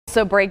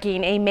So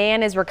breaking, a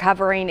man is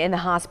recovering in the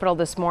hospital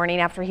this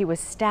morning after he was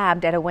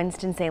stabbed at a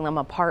Winston-Salem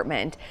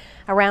apartment.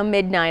 Around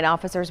midnight,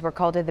 officers were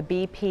called to the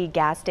BP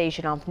gas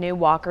station off New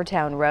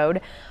Walkertown Road.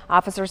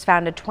 Officers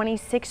found a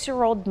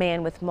 26-year-old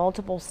man with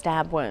multiple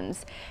stab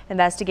wounds.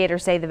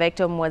 Investigators say the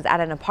victim was at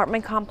an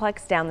apartment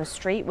complex down the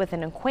street with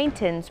an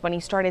acquaintance when he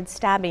started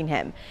stabbing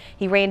him.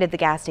 He ran to the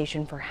gas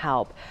station for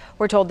help.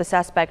 We're told the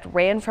suspect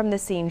ran from the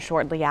scene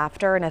shortly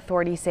after, and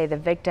authorities say the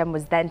victim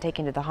was then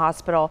taken to the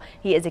hospital.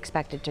 He is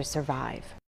expected to survive.